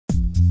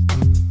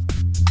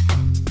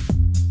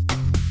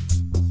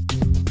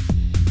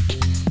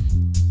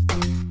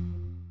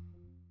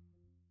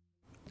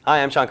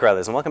Hi, I'm Sean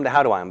Carruthers, and welcome to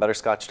How Do I on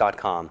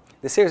Butterscotch.com.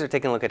 This series we're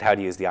taking a look at how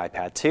to use the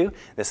iPad 2.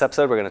 This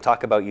episode we're going to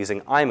talk about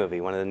using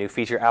iMovie, one of the new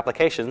feature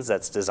applications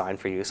that's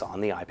designed for use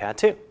on the iPad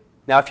 2.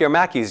 Now, if you're a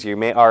Mac user, you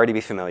may already be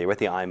familiar with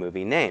the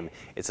iMovie name.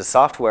 It's a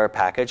software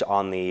package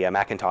on the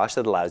Macintosh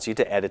that allows you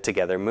to edit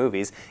together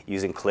movies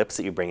using clips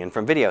that you bring in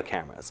from video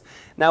cameras.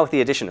 Now, with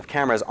the addition of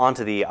cameras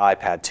onto the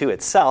iPad 2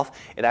 itself,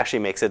 it actually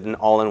makes it an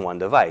all-in-one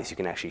device. You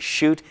can actually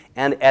shoot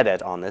and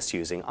edit on this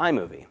using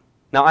iMovie.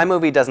 Now,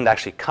 iMovie doesn't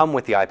actually come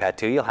with the iPad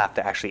 2. You'll have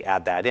to actually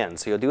add that in.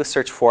 So you'll do a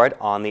search for it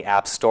on the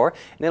App Store,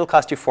 and it'll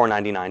cost you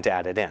 $4.99 to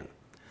add it in.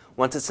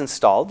 Once it's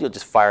installed, you'll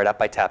just fire it up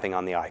by tapping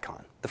on the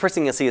icon. The first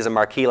thing you'll see is a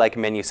marquee-like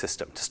menu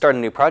system. To start a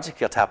new project,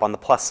 you'll tap on the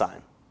plus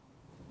sign.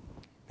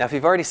 Now, if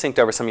you've already synced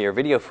over some of your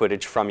video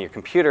footage from your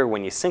computer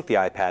when you sync the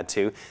iPad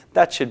 2,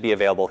 that should be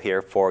available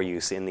here for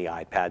use in the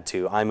iPad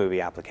 2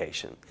 iMovie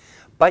application.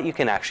 But you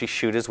can actually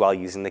shoot as well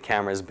using the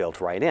cameras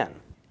built right in.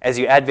 As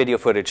you add video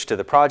footage to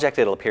the project,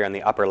 it'll appear in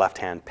the upper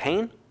left-hand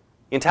pane.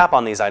 You can tap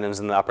on these items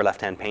in the upper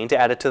left-hand pane to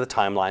add it to the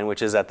timeline,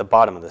 which is at the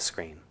bottom of the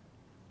screen.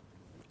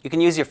 You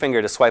can use your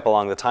finger to swipe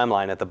along the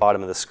timeline at the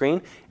bottom of the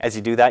screen. As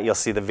you do that, you'll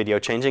see the video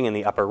changing in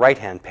the upper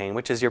right-hand pane,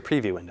 which is your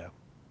preview window.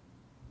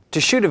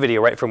 To shoot a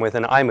video right from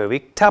within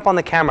iMovie, tap on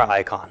the camera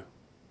icon.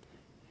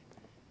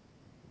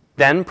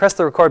 Then press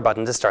the record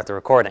button to start the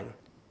recording.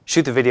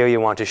 Shoot the video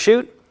you want to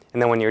shoot,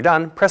 and then when you're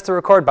done, press the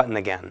record button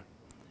again.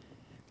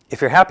 If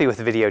you're happy with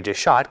the video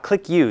just shot,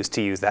 click Use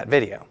to use that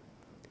video.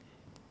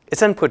 It's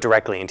then put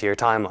directly into your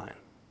timeline.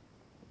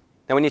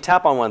 Now, when you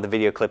tap on one of the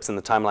video clips in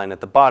the timeline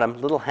at the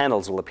bottom, little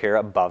handles will appear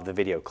above the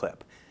video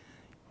clip.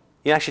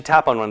 You can actually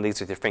tap on one of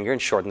these with your finger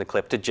and shorten the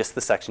clip to just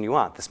the section you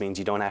want. This means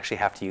you don't actually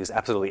have to use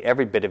absolutely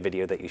every bit of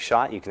video that you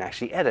shot. You can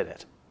actually edit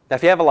it. Now,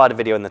 if you have a lot of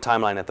video in the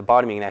timeline at the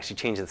bottom, you can actually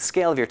change the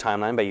scale of your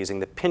timeline by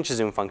using the pinch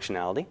zoom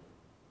functionality.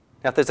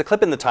 Now, if there's a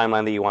clip in the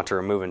timeline that you want to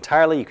remove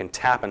entirely, you can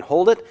tap and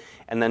hold it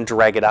and then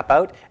drag it up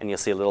out, and you'll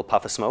see a little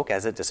puff of smoke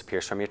as it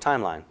disappears from your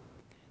timeline.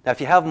 Now,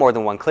 if you have more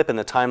than one clip in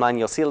the timeline,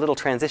 you'll see a little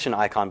transition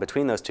icon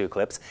between those two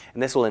clips,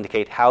 and this will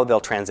indicate how they'll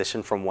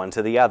transition from one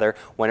to the other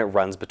when it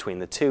runs between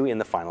the two in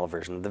the final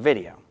version of the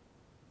video.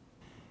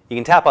 You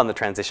can tap on the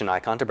transition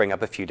icon to bring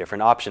up a few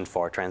different options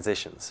for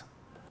transitions.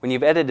 When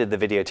you've edited the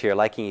video to your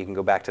liking, you can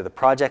go back to the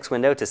Projects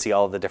window to see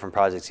all of the different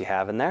projects you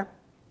have in there.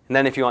 And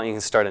then if you want, you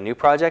can start a new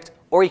project,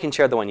 or you can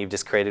share the one you've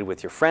just created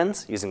with your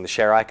friends using the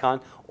share icon,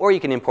 or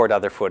you can import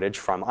other footage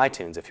from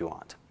iTunes if you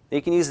want.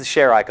 You can use the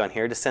share icon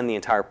here to send the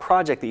entire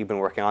project that you've been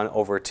working on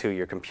over to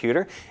your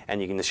computer,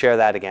 and you can share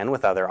that again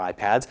with other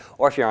iPads,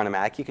 or if you're on a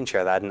Mac, you can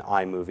share that in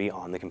iMovie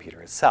on the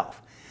computer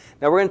itself.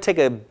 Now, we're going to take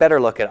a better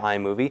look at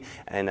iMovie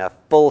and a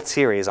full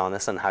series on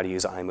this on how to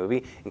use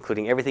iMovie,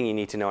 including everything you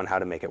need to know on how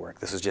to make it work.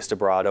 This is just a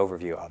broad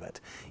overview of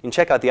it. You can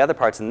check out the other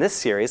parts in this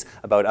series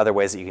about other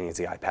ways that you can use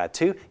the iPad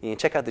 2. You can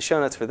check out the show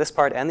notes for this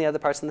part and the other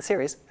parts in the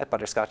series at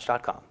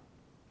butterscotch.com.